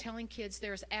by telling kids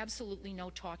there's absolutely no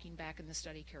talking back in the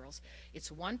study carrels.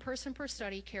 It's one person per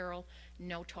study carrel,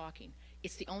 no talking.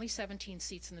 It's the only 17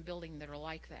 seats in the building that are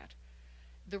like that.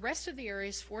 The rest of the area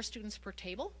is 4 students per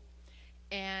table,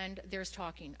 and there's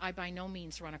talking. I by no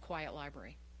means run a quiet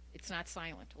library. It's not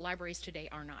silent. Libraries today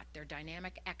are not. They're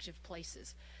dynamic, active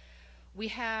places. We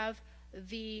have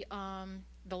the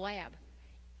lab.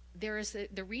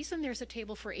 The reason there's a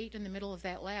table for 8 in the middle of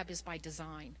that lab is by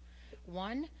design.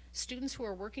 One, students who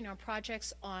are working on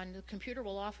projects on the computer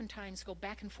will oftentimes go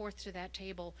back and forth to that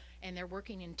table, and they're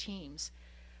working in teams.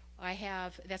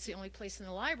 That's the only place in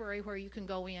the library where you can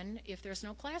go in, if there's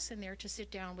no class in there, to sit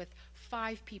down with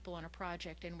 5 people on a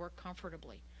project and work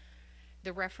comfortably.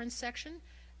 The reference section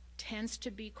tends to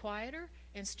be quieter,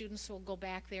 and students will go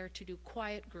back there to do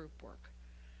quiet group work.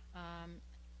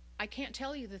 I can't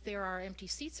tell you that there are empty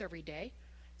seats every day.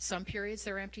 Some periods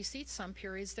there are empty seats, some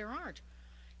periods there aren't.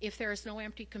 If there's no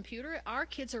empty computer, our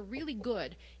kids are really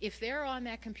good. If they're on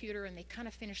that computer and they kind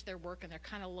of finish their work and they're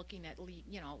kind of looking at,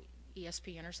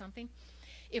 ESPN or something,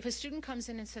 if a student comes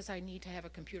in and says, I need to have a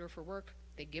computer for work,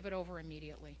 they give it over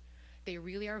immediately. They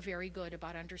really are very good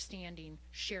about understanding,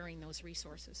 sharing those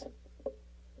resources.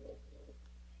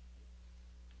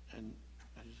 And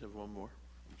I just have one more.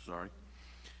 I'm sorry.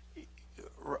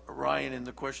 Ryan, in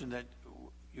the question that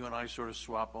you and I sort of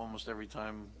swap almost every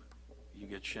time you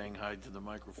get shanghaied to the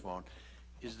microphone,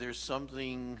 is there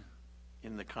something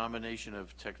in the combination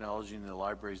of technology in the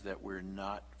libraries that we're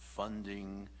not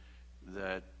funding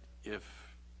that if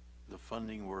the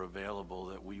funding were available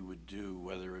that we would do,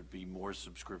 whether it be more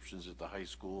subscriptions at the high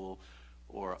school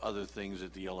or other things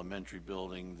at the elementary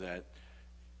building that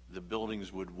the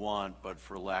buildings would want, but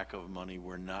for lack of money,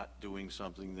 we're not doing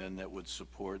something then that would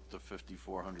support the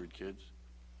 5,400 kids?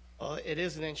 Well, it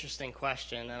is an interesting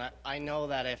question, and I know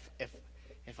that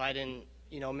if I didn't,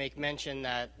 make mention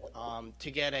that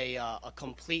to get a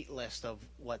complete list of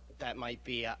what that might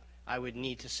be, I would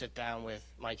need to sit down with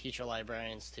my teacher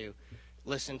librarians to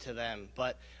listen to them.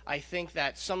 But I think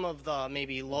that some of the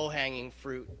maybe low-hanging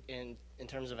fruit in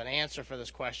terms of an answer for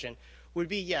this question would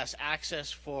be, yes,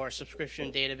 access for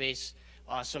subscription database.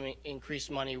 Some increased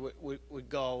money would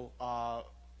go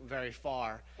very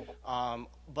far.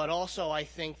 But also I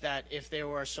think that if there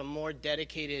were some more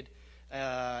dedicated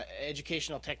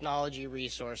educational technology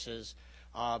resources,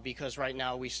 because right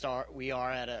now we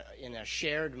are in a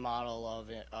shared model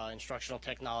of instructional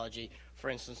technology. For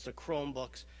instance, the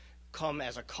Chromebooks come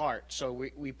as a cart, so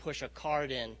we push a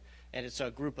cart in, and it's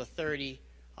a group of 30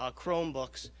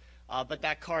 Chromebooks, but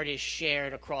that cart is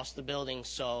shared across the building,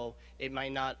 so it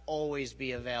might not always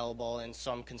be available, and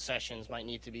some concessions might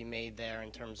need to be made there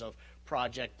in terms of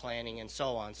project planning and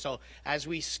so on. So as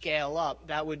we scale up,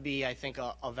 that would be, I think,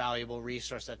 a valuable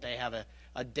resource, that they have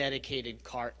a dedicated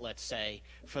cart, let's say,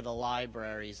 for the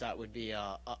libraries. That would be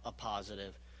a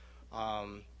positive.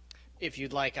 If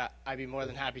you'd like, I'd be more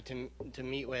than happy to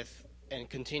meet with and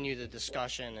continue the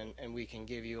discussion, and we can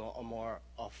give you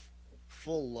a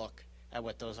full look at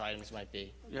what those items might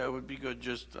be. Yeah, it would be good.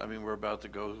 We're about to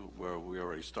go where we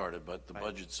already started, but the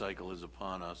budget cycle is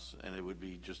upon us, and it would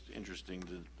be just interesting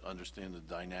to understand the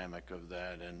dynamic of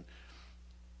that, and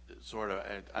sort of,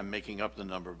 I'm making up the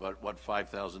number, but what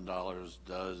 $5,000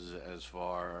 does as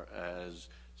far as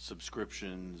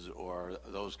subscriptions or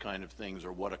those kind of things,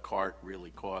 or what a cart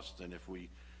really costs, and if we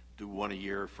do one a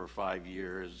year for 5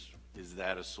 years, is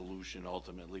that a solution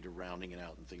ultimately to rounding it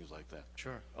out and things like that?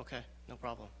 Sure, okay, no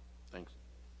problem. Thanks.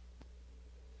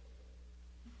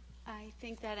 I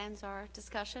think that ends our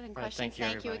discussion and All right, questions. thank you,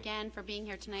 Thank you everybody. again for being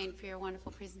here tonight and for your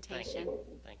wonderful presentation.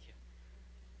 Thank you.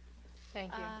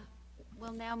 Thank you.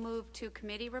 We'll now move to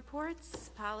committee reports,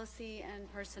 policy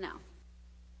and personnel.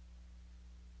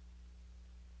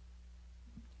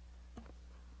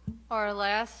 Our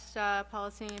last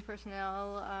Policy and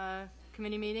Personnel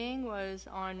Committee meeting was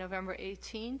on November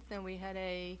 18th, and we had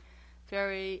a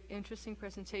very interesting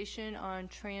presentation on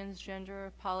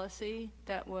transgender policy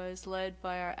that was led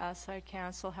by our outside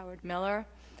counsel, Howard Miller.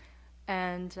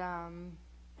 And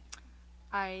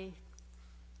I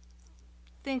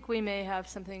think we may have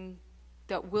something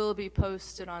that will be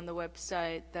posted on the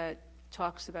website that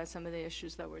talks about some of the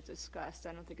issues that were discussed.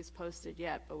 I don't think it's posted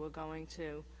yet, but we're going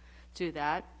to do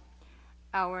that.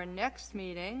 Our next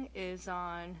meeting is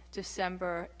on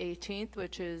December 18th,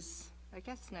 which is, I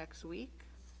guess, next week.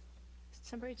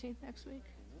 December 18th, next week?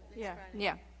 Yeah,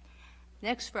 yeah,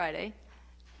 next Friday.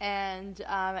 And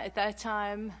at that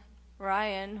time,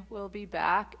 Ryan will be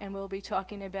back, and we'll be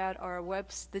talking about our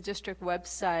the district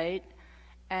website.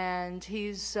 And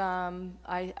he's, since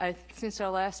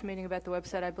our last meeting about the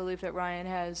website, I believe that Ryan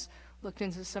has looked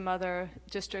into some other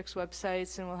districts'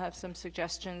 websites, and we'll have some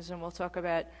suggestions, and we'll talk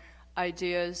about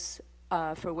ideas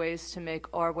for ways to make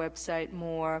our website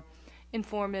more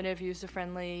informative,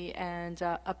 user-friendly, and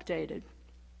updated,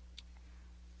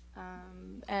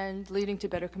 and leading to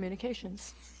better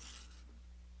communications.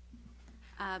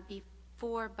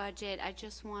 Before budget, I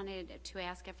just wanted to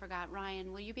ask, I forgot,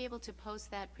 Ryan, will you be able to post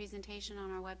that presentation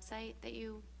on our website that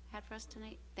you had for us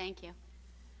tonight? Thank you.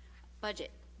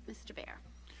 Budget, Mr. Bear.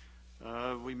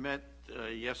 We met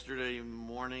yesterday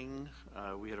morning.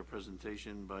 We had a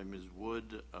presentation by Ms.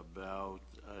 Wood about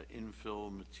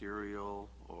infill material,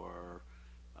 or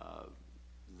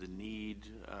the need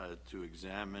to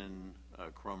examine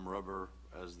crumb rubber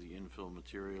as the infill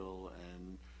material,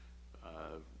 and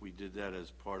we did that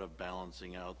as part of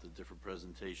balancing out the different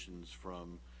presentations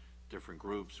from different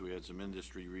groups. We had some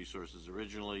industry resources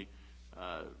originally.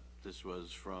 This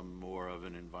was from more of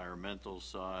an environmental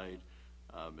side,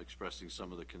 expressing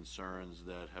some of the concerns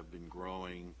that have been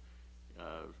growing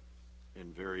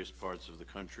in various parts of the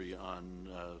country on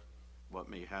what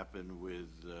may happen with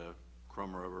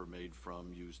crumb rubber made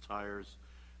from used tires.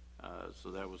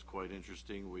 So that was quite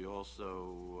interesting. We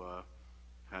also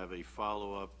have a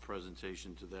follow-up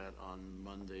presentation to that on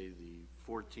Monday the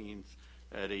 14th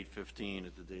at 8:15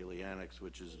 at the Daily Annex,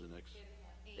 which is the next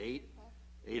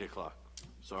 8 o'clock.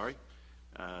 Sorry.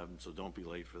 So don't be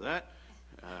late for that.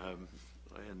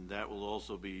 And that will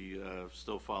also be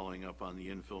still following up on the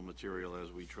infill material as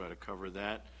we try to cover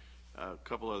that. A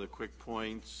couple other quick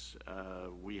points.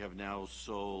 We have now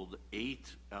sold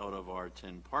 8 out of our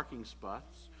 10 parking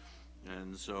spots,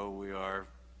 and so we are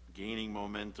gaining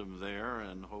momentum there,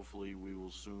 and hopefully we will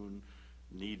soon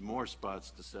need more spots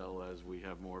to sell as we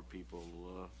have more people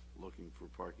looking for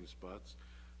parking spots.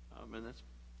 And that's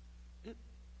it.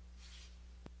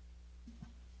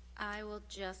 I will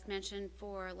just mention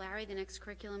for Larry, the next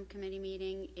curriculum committee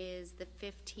meeting is the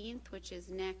 15th, which is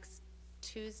next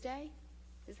Tuesday.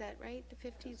 Is that right? The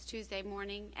 15th, Tuesday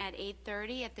morning at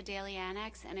 8:30 at the Daily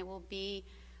Annex, and it will be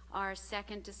our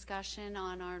second discussion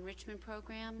on our enrichment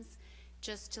programs.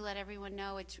 Just to let everyone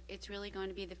know, it's really going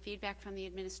to be the feedback from the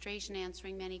administration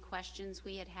answering many questions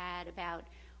we had about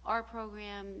our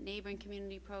program, neighboring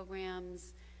community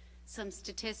programs, some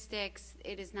statistics.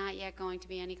 It is not yet going to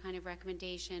be any kind of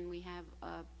recommendation. We have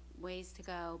ways to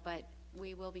go, but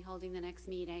we will be holding the next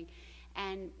meeting.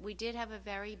 And we did have a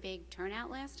very big turnout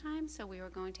last time, so we were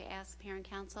going to ask parent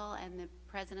council and the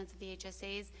presidents of the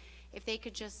HSAs if they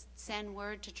could just send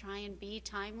word to try and be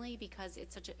timely, because it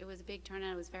was a big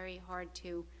turnout. It was very hard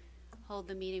to hold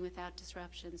the meeting without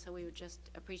disruption, so we would just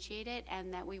appreciate it,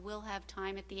 and that we will have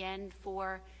time at the end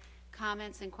for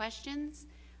comments and questions.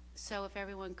 So if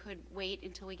everyone could wait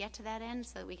until we get to that end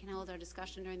so that we can hold our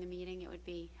discussion during the meeting, it would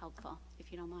be helpful,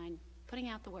 if you don't mind putting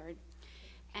out the word.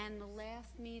 And the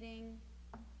last meeting,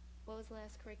 what was the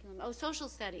last curriculum? Oh, social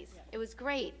studies. Yeah. It was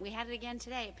great. We had it again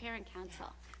today at parent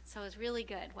council. So it was really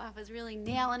good. Wafa's really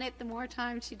nailing it the more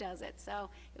times she does it. So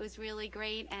it was really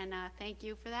great, and thank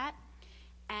you for that.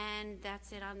 And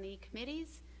that's it on the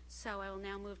committees. So I will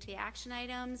now move to the action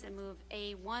items and move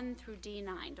A1 through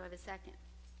D9. Do I have a second?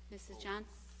 Mrs. Johnson?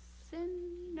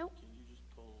 Nope. Can you just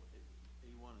pull,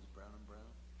 A1 is Brown and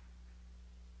Brown?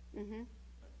 Mm-hmm.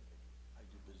 I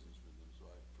do business with them, so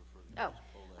I prefer to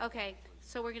just pull that. Okay.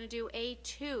 So we're going to do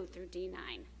A2 through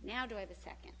D9. Now do I have a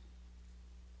second?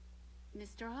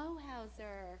 Mr.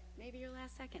 Hohauser, maybe your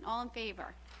last second. All in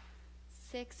favor?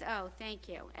 6-0, thank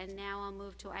you. And now I'll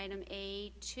move to item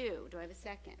A2. Do I have a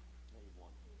second?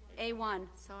 A1,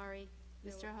 sorry.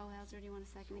 Mr. Hohauser, do you want a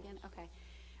second again? Okay.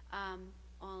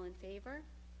 All in favor?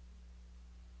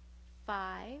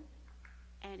 5.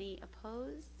 Any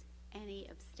opposed? Any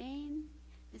abstain?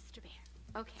 Mr.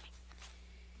 Bear. Okay.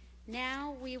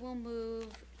 Now we will move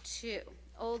to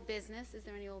old business. Is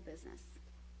there any old business?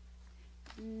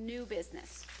 New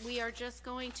business. We are just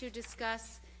going to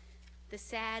discuss the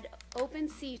sad open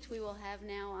seats we will have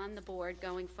now on the board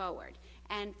going forward.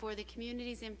 And for the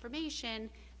community's information,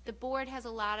 the board has a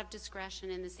lot of discretion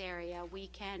in this area. We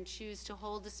can choose to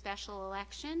hold a special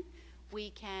election.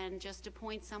 We can just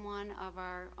appoint someone of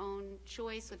our own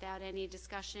choice without any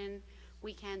discussion.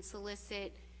 We can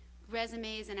solicit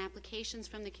resumes and applications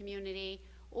from the community,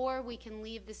 or we can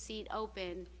leave the seat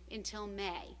open until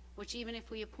May, which even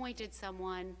if we appointed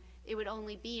someone, it would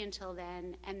only be until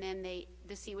then, and then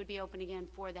the seat would be open again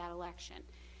for that election.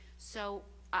 So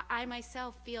I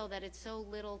myself feel that it's so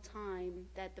little time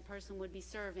that the person would be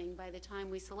serving by the time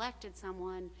we selected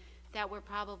someone that we're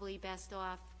probably best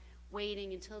off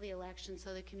waiting until the election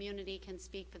so the community can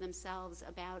speak for themselves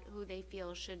about who they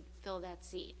feel should fill that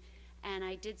seat. And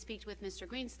I did speak with Mr.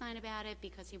 Greenstein about it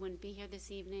because he wouldn't be here this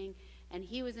evening, and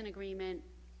he was in agreement.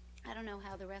 I don't know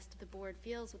how the rest of the board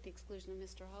feels with the exclusion of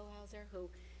Mr. Hohauser, who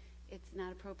it's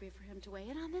not appropriate for him to weigh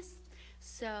in on this.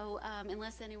 So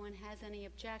unless anyone has any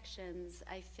objections,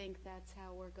 I think that's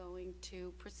how we're going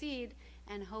to proceed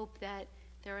and hope that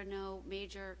there are no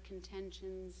major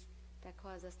contentions that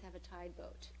cause us to have a tied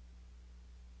vote.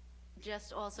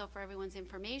 Just also for everyone's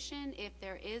information, if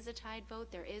there is a tied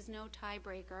vote, there is no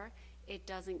tiebreaker.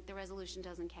 The resolution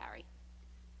doesn't carry.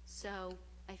 So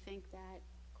I think that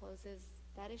closes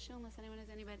that issue unless anyone has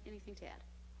anything to add.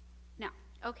 No,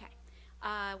 okay.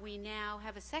 We now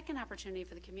have a second opportunity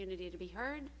for the community to be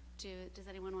heard. Does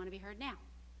anyone want to be heard now?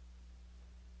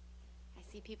 I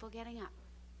see people getting up.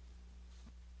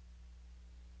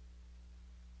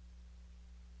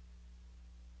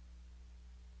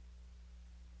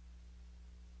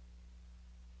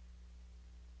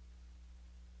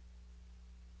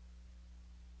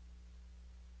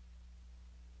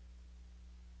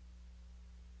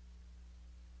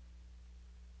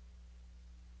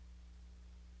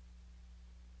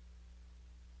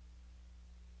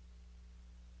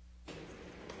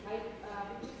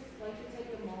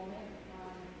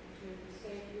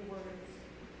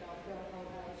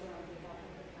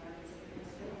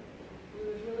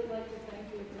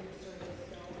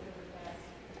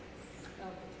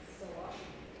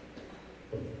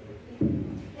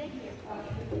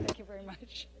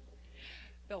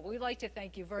 Bill, we'd like to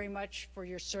thank you very much for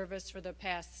your service for the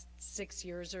past 6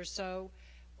 years or so.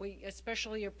 We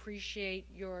especially appreciate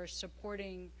your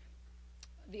supporting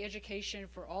the education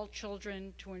for all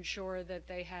children to ensure that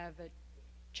they have a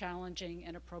challenging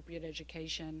and appropriate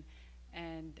education.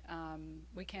 And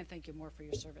we can't thank you more for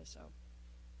your service. So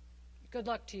good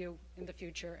luck to you in the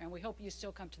future, and we hope you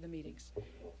still come to the meetings.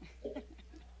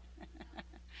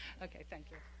 Okay, thank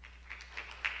you.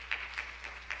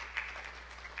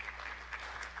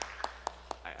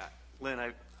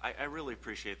 Lynn, I really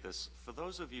appreciate this. For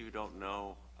those of you who don't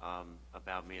know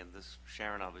about me, and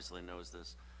Sharon obviously knows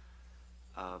this,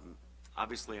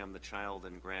 obviously I'm the child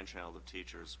and grandchild of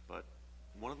teachers, but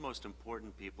one of the most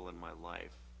important people in my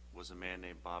life was a man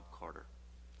named Bob Carter,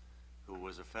 who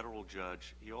was a federal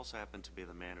judge. He also happened to be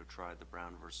the man who tried the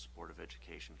Brown versus Board of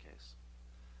Education case.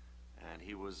 And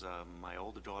he was our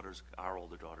older daughter's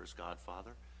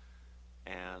godfather,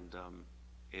 and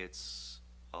it's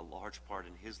a large part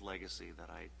in his legacy that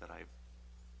I've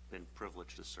been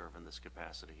privileged to serve in this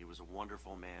capacity. He was a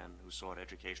wonderful man who sought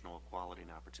educational equality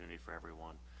and opportunity for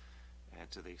everyone, and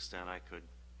to the extent I could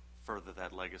further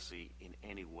that legacy in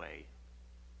any way,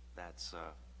 that's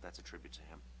a tribute to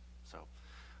him. So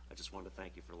I just wanted to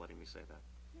thank you for letting me say that.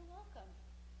 You're welcome.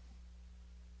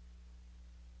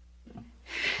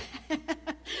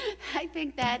 I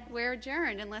think that we're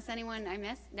adjourned unless anyone I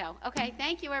missed. No. Okay.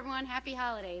 Thank you, everyone. Happy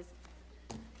holidays.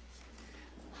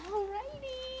 All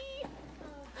righty.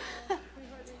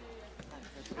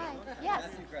 Hi. Yes.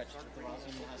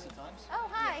 Oh,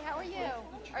 hi. How are you?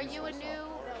 Are you a new?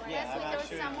 Last week there was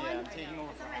someone. I'm taking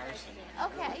over for Harrison.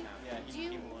 Okay. Yeah,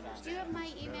 Do you have my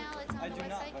email? It's on the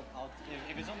website. I do not, but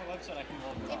if it's on the website, I can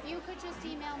look it up. If you could just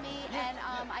email me and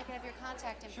I can have your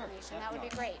contact information, that would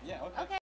be great. Yeah. Okay.